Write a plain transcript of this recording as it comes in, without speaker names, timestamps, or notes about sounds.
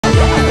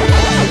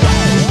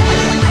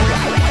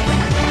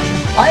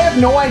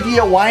have no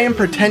idea why I'm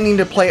pretending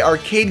to play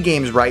arcade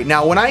games right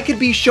now when I could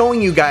be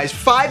showing you guys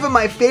 5 of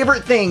my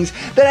favorite things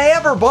that I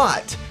ever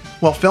bought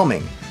while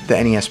filming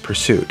the NES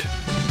Pursuit.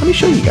 Let me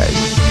show you guys.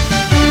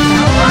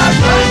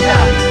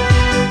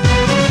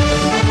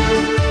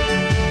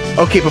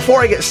 Okay,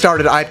 before I get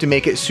started, I have to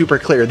make it super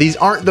clear. These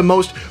aren't the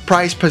most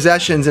prized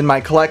possessions in my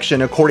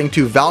collection according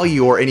to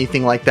value or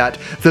anything like that,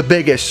 the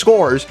biggest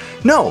scores.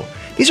 No,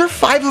 these are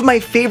 5 of my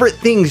favorite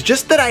things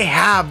just that I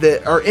have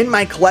that are in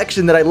my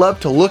collection that I love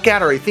to look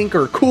at or I think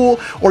are cool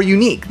or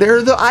unique.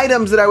 They're the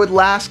items that I would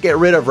last get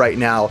rid of right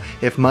now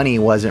if money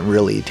wasn't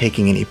really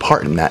taking any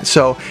part in that.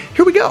 So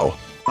here we go.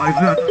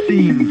 I've not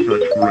seen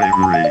such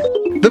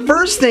bravery. The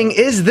first thing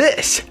is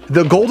this,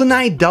 the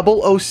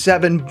GoldenEye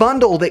 007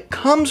 bundle that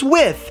comes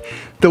with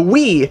the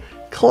Wii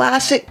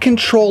Classic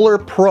Controller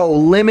Pro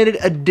Limited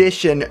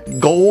Edition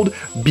Gold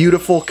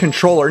Beautiful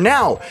Controller.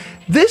 Now,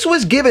 this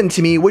was given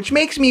to me, which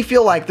makes me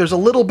feel like there's a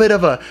little bit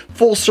of a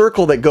full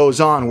circle that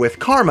goes on with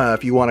karma,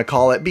 if you want to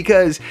call it,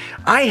 because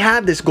I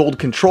had this gold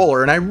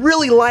controller and I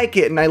really like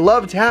it and I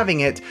loved having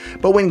it,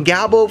 but when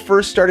Gabo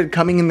first started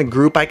coming in the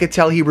group, I could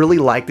tell he really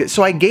liked it,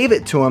 so I gave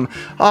it to him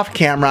off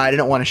camera. I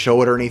didn't want to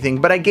show it or anything,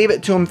 but I gave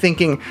it to him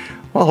thinking,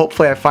 well,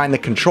 hopefully I find the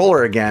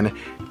controller again.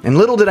 And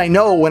little did I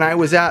know, when I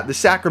was at the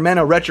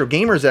Sacramento Retro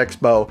Gamers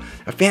Expo,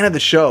 a fan of the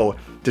show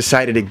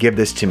decided to give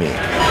this to me.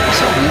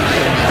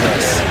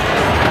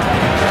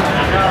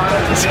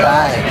 This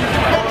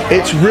guy.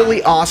 It's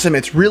really awesome.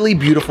 It's really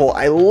beautiful.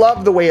 I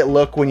love the way it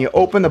looked when you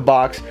open the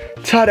box.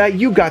 Ta-da,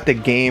 you got the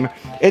game.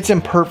 It's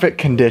in perfect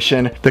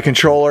condition. The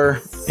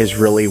controller is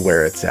really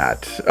where it's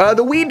at.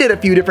 The Wii did a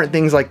few different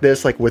things like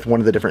this, like with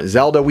one of the different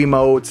Zelda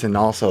Wiimotes and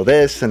also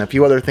this and a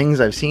few other things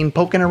I've seen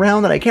poking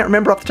around that I can't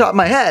remember off the top of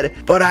my head,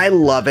 but I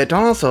love it.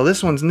 Also,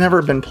 this one's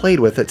never been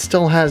played with. It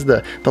still has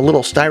the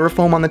little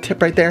styrofoam on the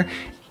tip right there.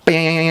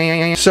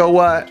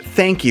 So,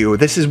 thank you.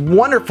 This is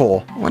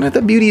wonderful. One of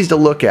the beauties to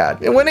look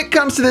at. And when it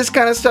comes to this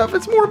kind of stuff,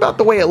 it's more about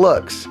the way it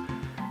looks.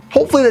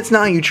 Hopefully that's not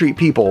how you treat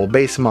people,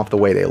 base them off the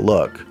way they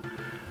look.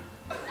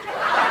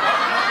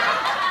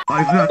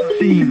 I've not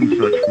seen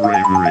such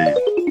bravery.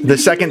 The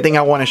second thing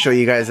I want to show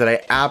you guys that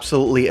I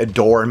absolutely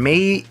adore,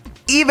 may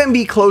even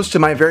be close to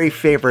my very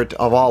favorite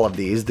of all of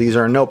these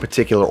are in no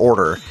particular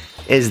order,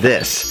 is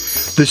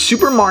this. The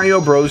Super Mario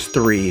Bros.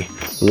 3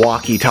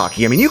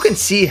 walkie-talkie. I mean, you can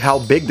see how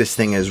big this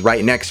thing is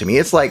right next to me.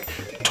 It's like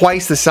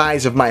twice the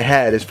size of my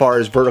head as far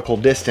as vertical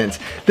distance.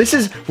 This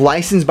is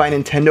licensed by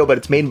Nintendo, but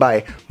it's made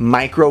by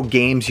Micro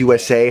Games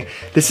USA.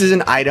 This is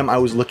an item I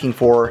was looking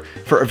for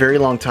a very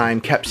long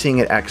time, kept seeing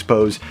at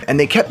expos, and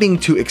they kept being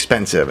too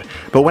expensive.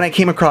 But when I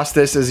came across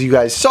this, as you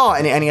guys saw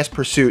in NES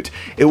Pursuit,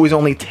 it was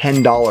only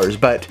 $10.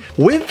 But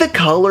with the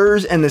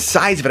colors and the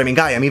size of it, I mean,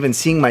 guy, I'm even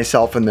seeing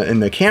myself in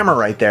the camera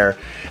right there,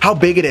 how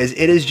big it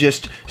is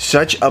just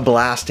such a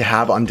blast to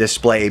have on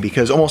display,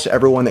 because almost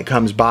everyone that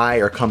comes by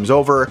or comes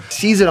over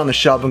sees it on the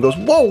shelf and goes,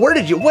 whoa,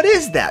 what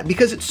is that?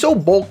 Because it's so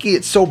bulky,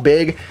 it's so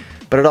big,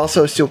 but it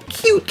also is so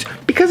cute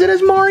because it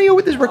has Mario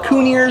with his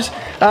raccoon ears.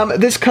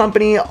 This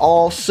company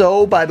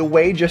also, by the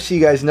way, just so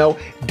you guys know,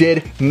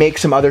 did make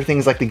some other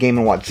things like the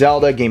Game & Watch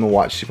Zelda, Game &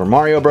 Watch Super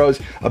Mario Bros,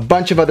 a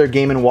bunch of other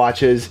Game &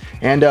 Watches,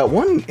 and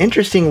one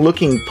interesting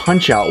looking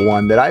Punch-Out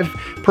one that I've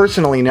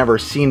personally never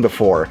seen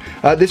before.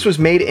 This was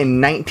made in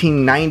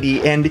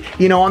 1990, and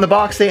you know, on the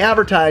box they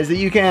advertise that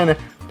you can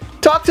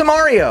talk to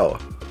Mario.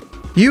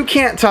 You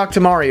can't talk to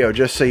Mario,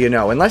 just so you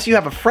know. Unless you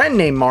have a friend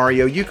named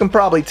Mario, you can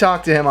probably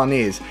talk to him on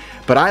these.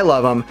 But I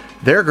love them,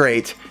 they're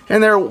great,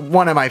 and they're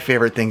one of my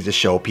favorite things to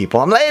show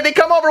people. I'm like, hey, they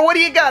come over, what do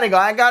you got? I go,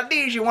 I got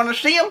these, you want to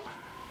see them?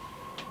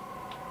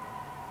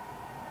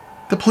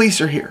 The police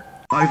are here.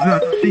 I've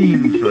not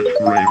seen such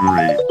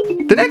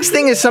bravery. The next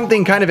thing is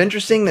something kind of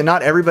interesting that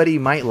not everybody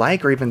might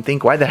like or even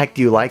think, why the heck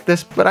do you like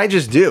this? But I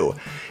just do.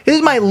 It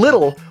is my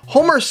little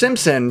Homer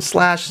Simpson /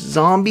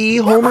 zombie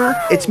Homer.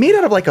 It's made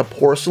out of like a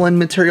porcelain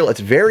material. It's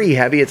very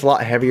heavy. It's a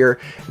lot heavier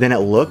than it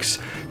looks.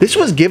 This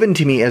was given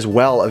to me as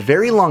well a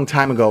very long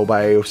time ago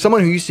by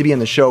someone who used to be in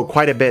the show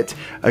quite a bit,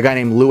 a guy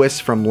named Lewis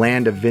from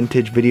Land of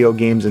Vintage Video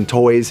Games and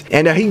Toys.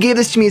 And he gave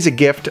this to me as a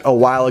gift a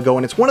while ago,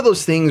 and it's one of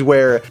those things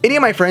where any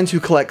of my friends who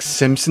collect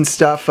Simpson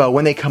stuff,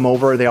 when they come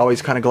over, they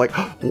always kind of go like,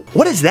 oh,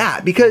 what is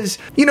that? Because,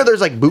 you know,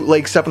 there's like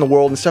bootleg stuff in the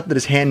world and stuff that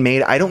is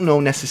handmade. I don't know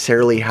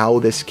necessarily how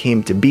this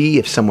came to be,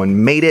 if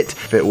someone made it,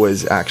 if it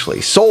was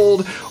actually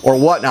sold or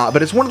whatnot,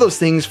 but it's one of those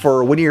things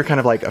for when you're kind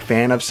of like a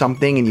fan of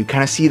something and you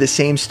kind of see the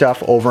same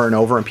stuff over and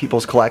over in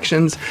people's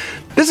collections.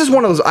 This is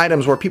one of those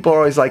items where people are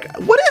always like,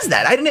 what is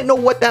that? I didn't know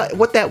what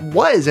that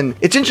was. And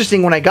it's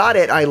interesting, when I got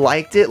it, I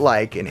liked it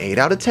like an 8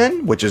 out of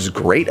 10, which is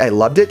great. I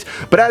loved it.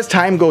 But as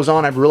time goes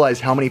on, I've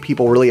realized how many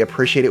people really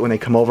appreciate it when they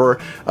come over,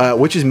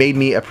 which has made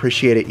me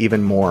appreciate it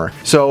even more.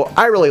 So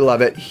I really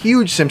love it.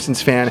 Huge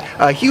Simpsons fan,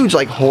 a huge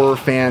like horror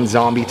fan,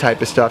 zombie type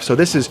of stuff. So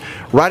this is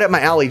right up my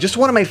alley. Just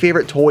one of my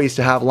favorite toys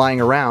to have lying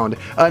around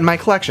in my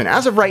collection.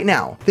 As of right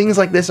now, things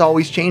like this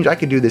always change. I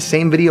could do this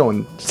same video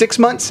in 6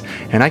 months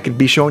and I could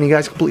be showing you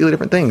guys completely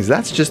different things.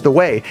 That's just the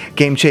way.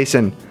 Game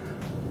chasing.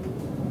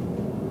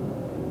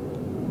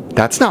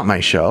 That's not my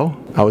show.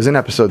 I was in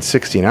episode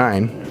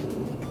 69.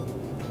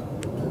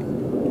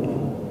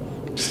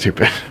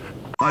 Stupid.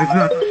 I've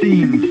not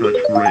seen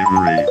such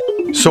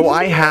bravery. So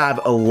I have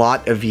a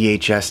lot of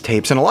VHS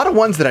tapes, and a lot of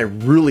ones that I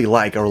really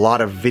like are a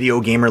lot of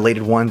video game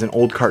related ones and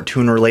old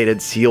cartoon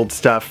related sealed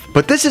stuff.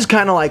 But this is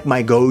kind of like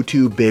my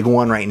go-to big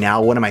one right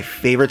now. One of my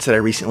favorites that I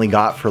recently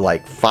got for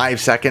like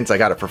 5 seconds. I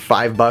got it for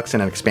 $5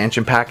 in an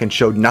expansion pack and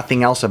showed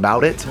nothing else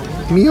about it.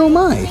 Me oh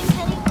my.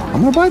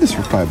 I'm gonna buy this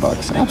for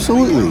 $5.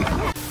 Absolutely.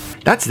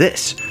 That's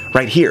this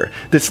right here.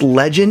 This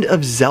Legend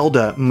of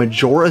Zelda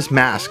Majora's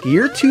Mask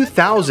year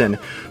 2000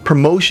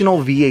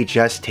 promotional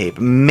VHS tape.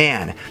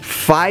 Man,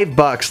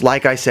 $5,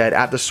 like I said,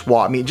 at the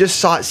swap meet. Just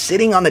saw it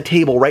sitting on the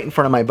table right in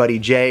front of my buddy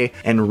Jay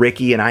and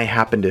Ricky, and I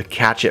happened to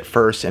catch it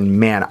first, and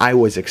man, I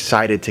was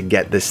excited to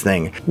get this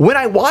thing. When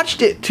I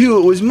watched it too,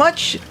 it was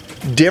much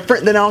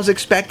different than I was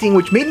expecting,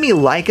 which made me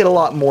like it a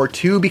lot more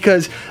too,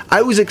 because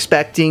I was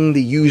expecting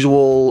the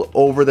usual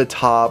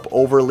over-the-top,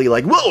 overly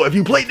like, whoa, if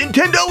you played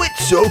Nintendo,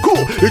 it's so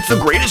cool, it's the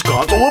greatest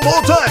console of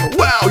all time,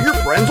 wow, your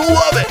friends will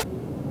love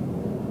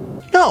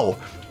it. No,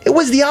 it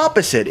was the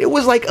opposite. It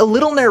was like a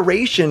little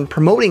narration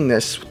promoting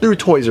this through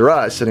Toys R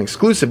Us, and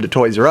exclusive to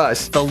Toys R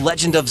Us. The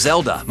Legend of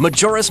Zelda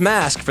Majora's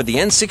Mask for the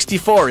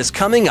N64 is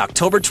coming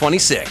October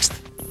 26th.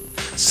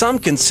 Some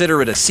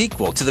consider it a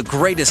sequel to the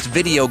greatest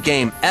video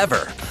game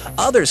ever.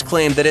 Others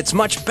claim that it's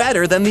much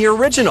better than the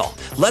original.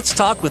 Let's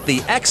talk with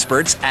the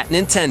experts at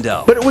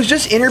Nintendo. But it was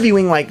just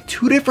interviewing like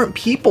 2 different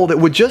people that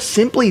would just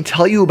simply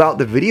tell you about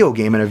the video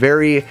game in a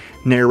very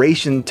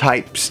narration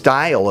type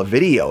style of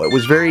video. It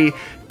was very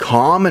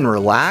calm and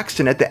relaxed,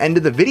 and at the end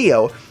of the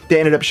video, they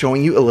ended up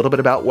showing you a little bit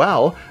about,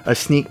 well, a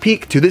sneak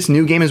peek to this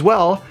new game as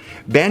well,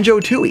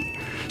 Banjo-Tooie.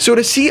 So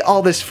to see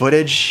all this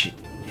footage,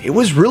 it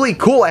was really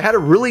cool. I had a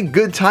really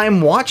good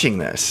time watching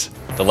this.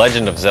 The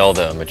Legend of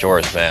Zelda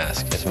Majora's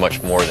Mask is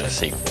much more than a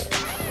sequel.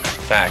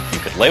 In fact, you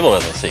could label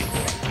it as a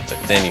sequel, but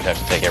then you have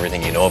to take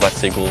everything you know about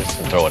sequels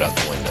and throw it out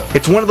the window.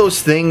 It's one of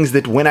those things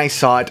that when I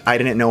saw it, I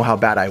didn't know how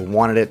bad I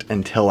wanted it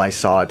until I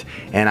saw it,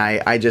 and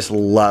I just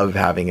love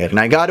having it. And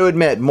I got to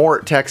admit,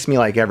 Mort texts me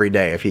like every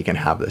day if he can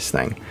have this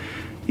thing.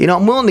 You know,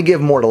 I'm willing to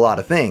give Mort a lot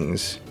of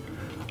things.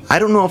 I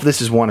don't know if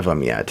this is one of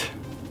them yet.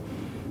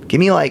 Give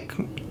me like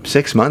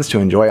 6 months to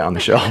enjoy it on the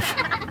shelf.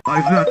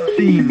 I've not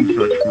seen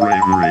such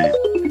bravery.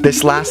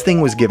 This last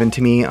thing was given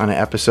to me on an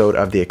episode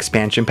of the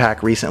expansion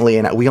pack recently,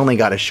 and we only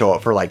got to show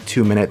it for like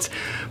 2 minutes,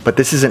 but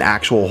this is an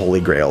actual holy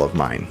grail of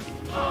mine.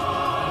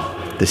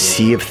 The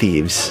Sea of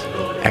Thieves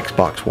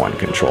Xbox One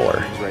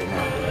controller.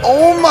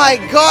 Oh my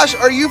gosh,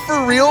 are you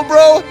for real,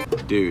 bro?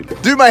 Dude,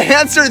 My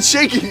hand started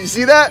shaking, you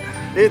see that?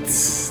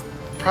 it's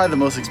probably the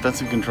most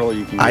expensive controller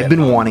you can get. I've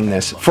been wanting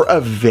this for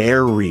a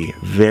very,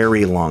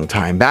 very long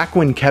time. Back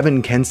when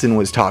Kevin Kenson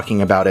was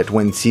talking about it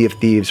when Sea of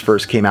Thieves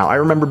first came out, I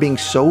remember being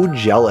so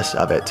jealous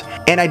of it.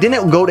 And I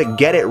didn't go to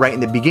get it right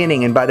in the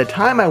beginning, and by the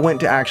time I went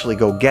to actually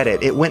go get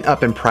it, it went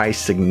up in price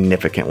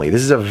significantly.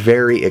 This is a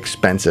very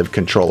expensive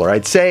controller.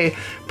 I'd say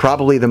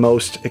probably the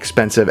most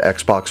expensive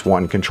Xbox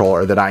One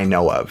controller that I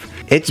know of.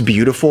 It's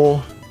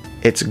beautiful.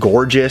 It's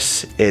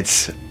gorgeous.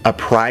 It's a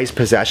prized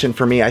possession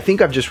for me. I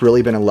think I've just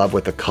really been in love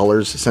with the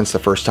colors since the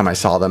first time I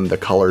saw them. The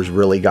colors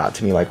really got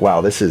to me, like,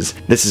 wow, this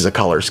is a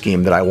color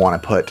scheme that I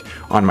want to put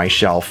on my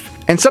shelf.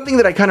 And something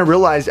that I kind of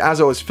realized as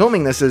I was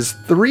filming this is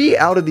 3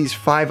 out of these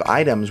 5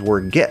 items were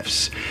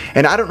gifts.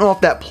 And I don't know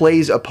if that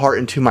plays a part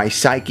into my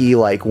psyche,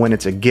 like when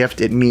it's a gift,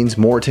 it means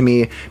more to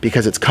me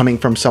because it's coming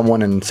from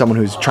someone and someone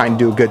who's trying to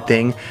do a good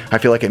thing. I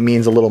feel like it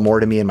means a little more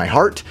to me in my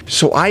heart.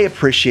 So I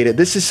appreciate it.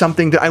 This is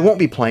something that I won't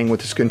be playing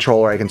with this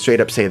controller. I can straight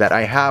up say that.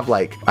 I have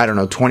like, I don't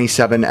know,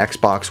 27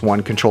 Xbox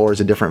One controllers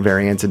of different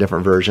variants and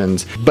different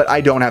versions, but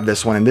I don't have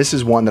this one. And this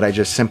is one that I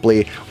just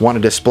simply want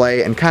to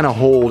display and kind of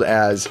hold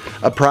as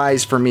a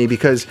prize for me,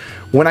 because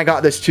when I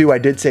got this too, I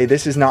did say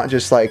this is not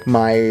just like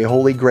my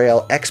holy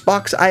grail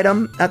Xbox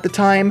item at the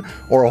time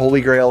or a holy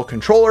grail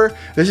controller.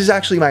 This is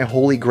actually my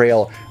holy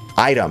grail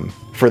item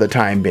for the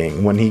time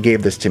being. When he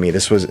gave this to me,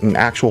 this was an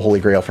actual holy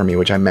grail for me,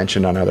 which I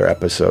mentioned on other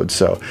episodes.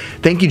 So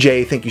thank you,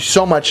 Jay. Thank you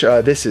so much.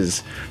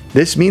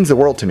 This means the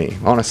world to me,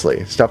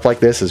 honestly. Stuff like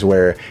this is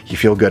where you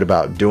feel good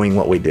about doing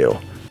what we do.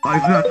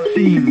 I've not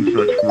seen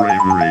such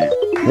bravery.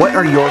 What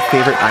are your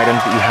favorite items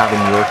that you have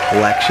in your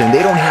collection?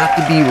 They don't have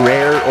to be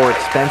rare or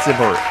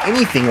expensive or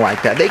anything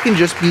like that. They can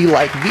just be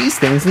like these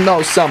things.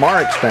 No, some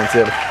are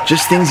expensive.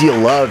 Just things you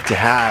love to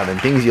have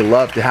and things you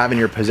love to have in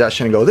your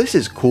possession and go, this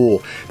is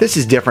cool. This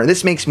is different.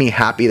 This makes me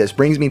happy. This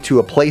brings me to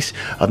a place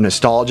of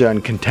nostalgia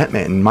and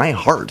contentment in my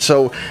heart.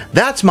 So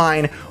that's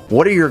mine.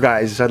 What are your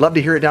guys'? I'd love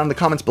to hear it down in the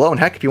comments below. And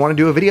heck, if you want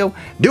to do a video,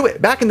 do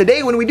it. Back in the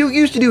day when we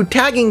used to do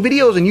tagging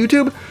videos on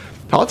YouTube,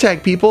 I'll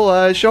tag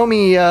people. Show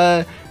me,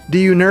 Do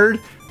You Nerd,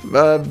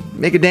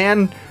 Make a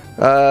Dan,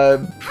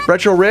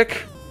 Retro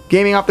Rick,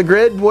 Gaming Off the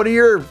Grid. What are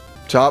your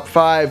top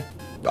 5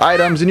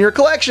 items in your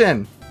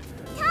collection?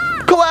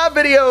 Collab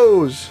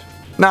videos!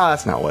 No,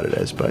 that's not what it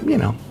is, but you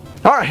know.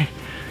 Alright.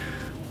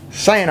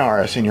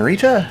 Sayonara,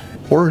 senorita?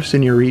 Or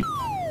senorita?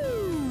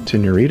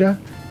 Senorita?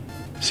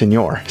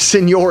 Senor.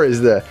 Senor is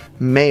the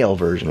male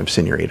version of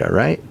Senorita,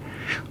 right?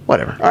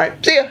 Whatever. All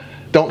right, see ya.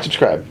 Don't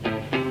subscribe.